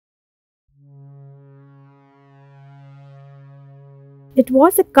it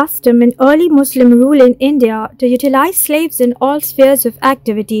was a custom in early Muslim rule in India to utilize slaves in all spheres of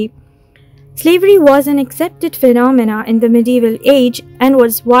activity. Slavery was an accepted phenomena in the medieval age and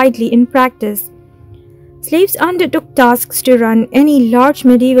was widely in practice. Slaves undertook tasks to run any large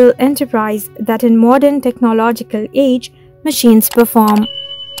medieval enterprise that in modern technological age machines perform.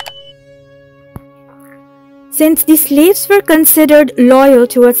 Since the slaves were considered loyal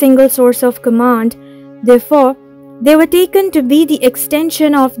to a single source of command, therefore, they were taken to be the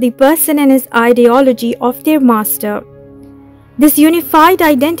extension of the person and his ideology of their master. This unified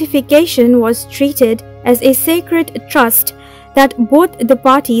identification was treated as a sacred trust that both the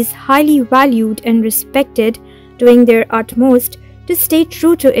parties highly valued and respected, doing their utmost to stay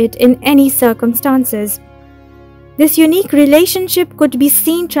true to it in any circumstances. This unique relationship could be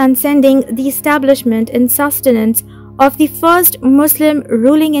seen transcending the establishment and sustenance of the first Muslim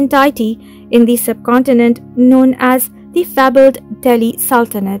ruling entity in the subcontinent known as the fabled Delhi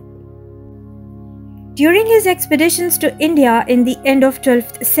Sultanate. During his expeditions to India in the end of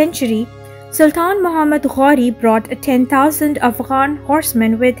 12th century, Sultan Muhammad Ghori brought 10,000 Afghan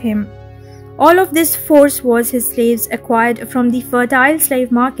horsemen with him. All of this force was his slaves acquired from the fertile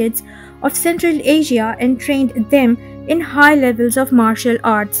slave markets of Central Asia and trained them in high levels of martial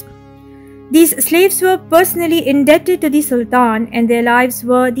arts. These slaves were personally indebted to the Sultan and their lives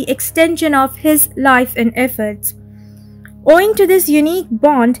were the extension of his life and efforts. Owing to this unique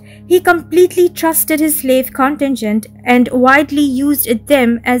bond, he completely trusted his slave contingent and widely used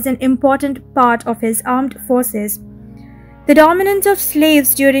them as an important part of his armed forces. The dominance of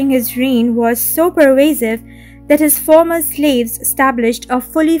slaves during his reign was so pervasive that his former slaves established a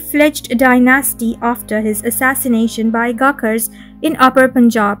fully fledged dynasty after his assassination by Ghakkars in Upper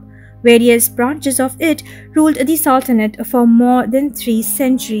Punjab. Various branches of it ruled the Sultanate for more than 3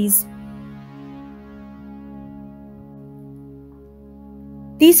 centuries.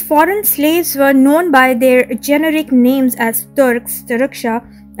 These foreign slaves were known by their generic names as Turks, Turksha,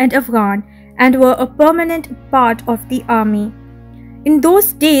 and Afghan, and were a permanent part of the army. In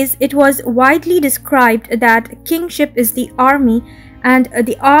those days, it was widely described that kingship is the army, and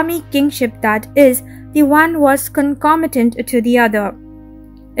the army kingship, that is, the one was concomitant to the other.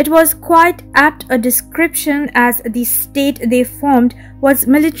 It was quite apt a description, as the state they formed was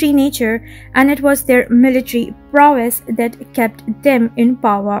military nature, and it was their military prowess that kept them in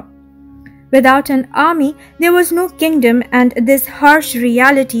power. Without an army, there was no kingdom, and this harsh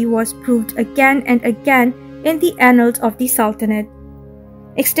reality was proved again and again in the annals of the Sultanate.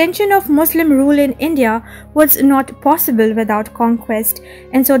 Extension of Muslim rule in India was not possible without conquest,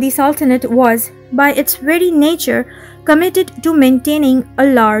 and so the Sultanate was, by its very nature, committed to maintaining a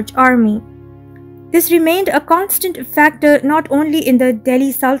large army. This remained a constant factor not only in the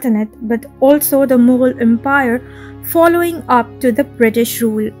Delhi Sultanate but also the Mughal Empire following up to the British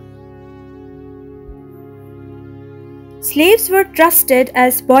rule. Slaves were trusted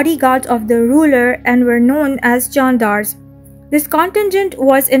as bodyguards of the ruler and were known as jandars. This contingent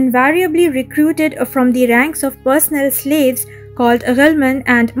was invariably recruited from the ranks of personal slaves called ghilman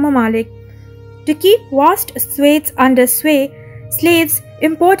and mamalik. To keep vast swathes under sway, slaves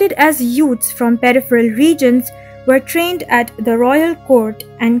imported as youths from peripheral regions were trained at the royal court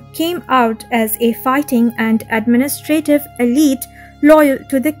and came out as a fighting and administrative elite loyal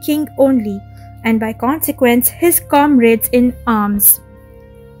to the king only, and by consequence his comrades in arms.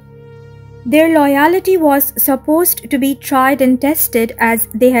 Their loyalty was supposed to be tried and tested, as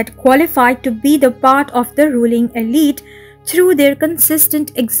they had qualified to be the part of the ruling elite through their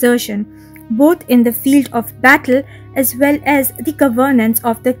consistent exertion, both in the field of battle as well as the governance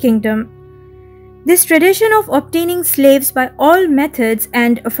of the kingdom. This tradition of obtaining slaves by all methods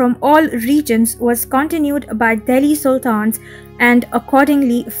and from all regions was continued by Delhi Sultans, and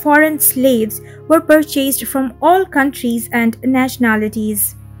accordingly foreign slaves were purchased from all countries and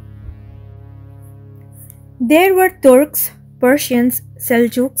nationalities. There were Turks, Persians,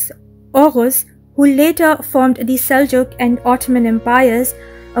 Seljuks, Oghuz, who later formed the Seljuk and Ottoman empires,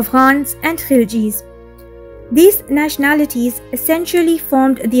 Afghans and Khiljis. These nationalities essentially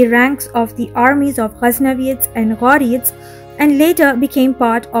formed the ranks of the armies of Ghaznavids and Ghurids and later became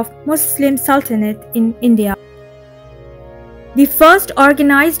part of Muslim Sultanate in India. The first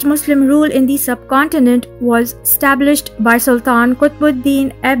organized Muslim rule in the subcontinent was established by Sultan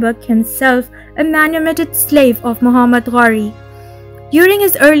Qutubbdin Aibak himself, a manumitted slave of Muhammad Ghori. During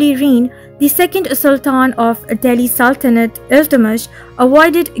his early reign, the second Sultan of Delhi Sultanate, Iltutmish,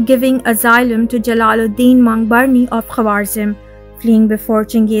 avoided giving asylum to Jalaluddin Mangbarni of Khwarizm, fleeing before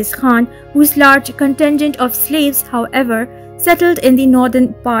Genghis Khan, whose large contingent of slaves, however, settled in the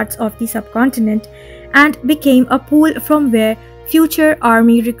northern parts of the subcontinent and became a pool from where future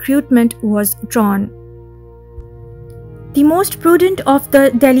army recruitment was drawn. The most prudent of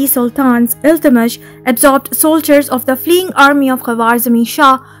the Delhi Sultans, Iltutmish, absorbed soldiers of the fleeing army of Khwarizmi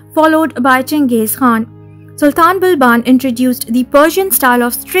Shah, followed by Genghis Khan. Sultan Bilban introduced the Persian style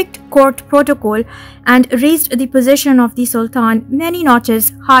of strict court protocol and raised the position of the Sultan many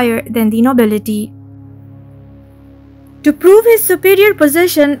notches higher than the nobility. To prove his superior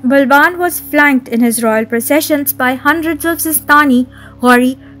position, Bilban was flanked in his royal processions by hundreds of Sistani,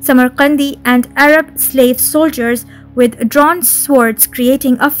 Ghori, Samarkandi and Arab slave soldiers with drawn swords,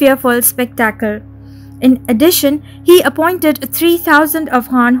 creating a fearful spectacle. In addition, he appointed 3,000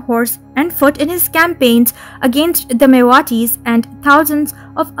 Afghan horse and foot in his campaigns against the Mewatis and thousands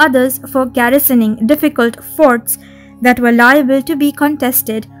of others for garrisoning difficult forts that were liable to be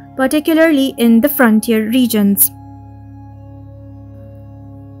contested, particularly in the frontier regions.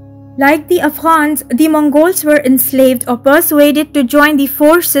 Like the Afghans, the Mongols were enslaved or persuaded to join the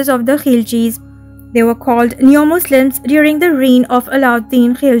forces of the Khiljis. They were called Neo-Muslims during the reign of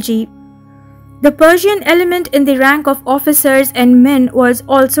Alauddin Khilji. The Persian element in the rank of officers and men was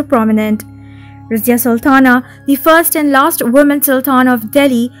also prominent. Razia Sultana, the first and last woman Sultan of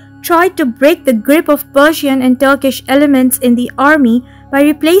Delhi, tried to break the grip of Persian and Turkish elements in the army by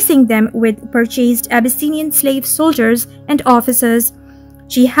replacing them with purchased Abyssinian slave soldiers and officers.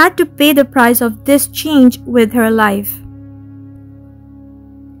 She had to pay the price of this change with her life.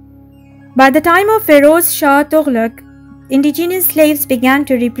 By the time of Feroz Shah Tughlaq, indigenous slaves began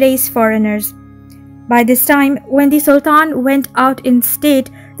to replace foreigners. By this time, when the Sultan went out in state,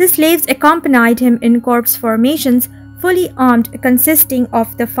 the slaves accompanied him in corps formations, fully armed, consisting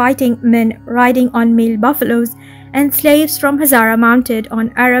of the fighting men riding on male buffaloes and slaves from Hazara mounted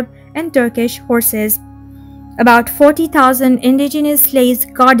on Arab and Turkish horses. About 40,000 indigenous slaves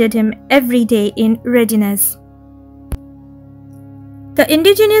guarded him every day in readiness. The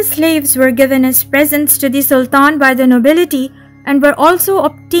indigenous slaves were given as presents to the Sultan by the nobility and were also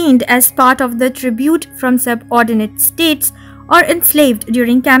obtained as part of the tribute from subordinate states or enslaved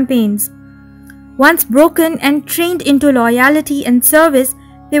during campaigns. Once broken and trained into loyalty and service,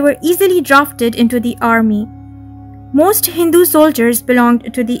 they were easily drafted into the army. Most Hindu soldiers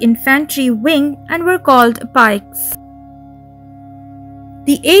belonged to the infantry wing and were called Pikes.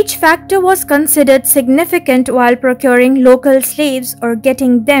 The age factor was considered significant while procuring local slaves or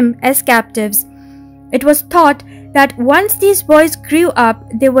getting them as captives. It was thought that once these boys grew up,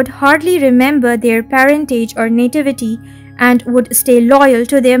 they would hardly remember their parentage or nativity and would stay loyal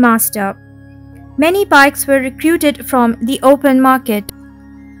to their master. Many Pikes were recruited from the open market.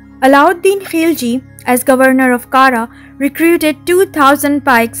 Alauddin Khilji, as governor of Kara, recruited 2,000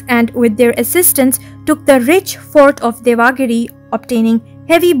 Pikes and with their assistance took the rich fort of Devagiri, obtaining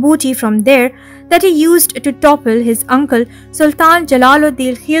heavy booty from there that he used to topple his uncle Sultan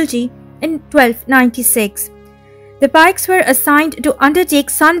Jalaluddin Khilji in 1296. The Pikes were assigned to undertake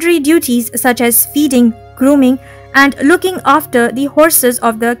sundry duties such as feeding, grooming, and looking after the horses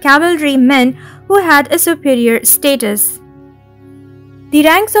of the cavalry men who had a superior status. The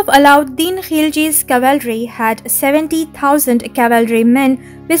ranks of Alauddin Khilji's cavalry had 70,000 cavalry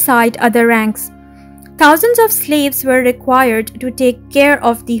men beside other ranks. Thousands of slaves were required to take care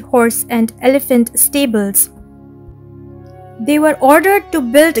of the horse and elephant stables. They were ordered to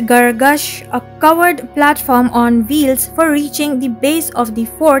build Gargash, a covered platform on wheels for reaching the base of the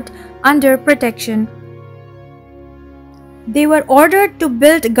fort under protection. They were ordered to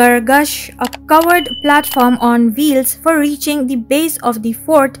build Gargash, a covered platform on wheels for reaching the base of the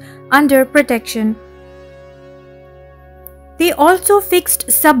fort under protection. They also fixed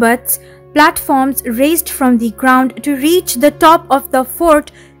sabbats, platforms raised from the ground to reach the top of the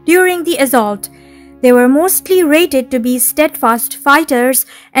fort during the assault. They were mostly rated to be steadfast fighters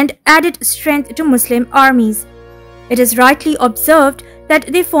and added strength to Muslim armies. It is rightly observed that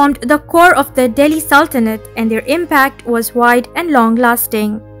they formed the core of the Delhi Sultanate and their impact was wide and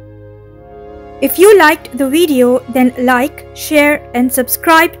long-lasting. If you liked the video, then like, share and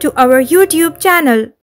subscribe to our YouTube channel.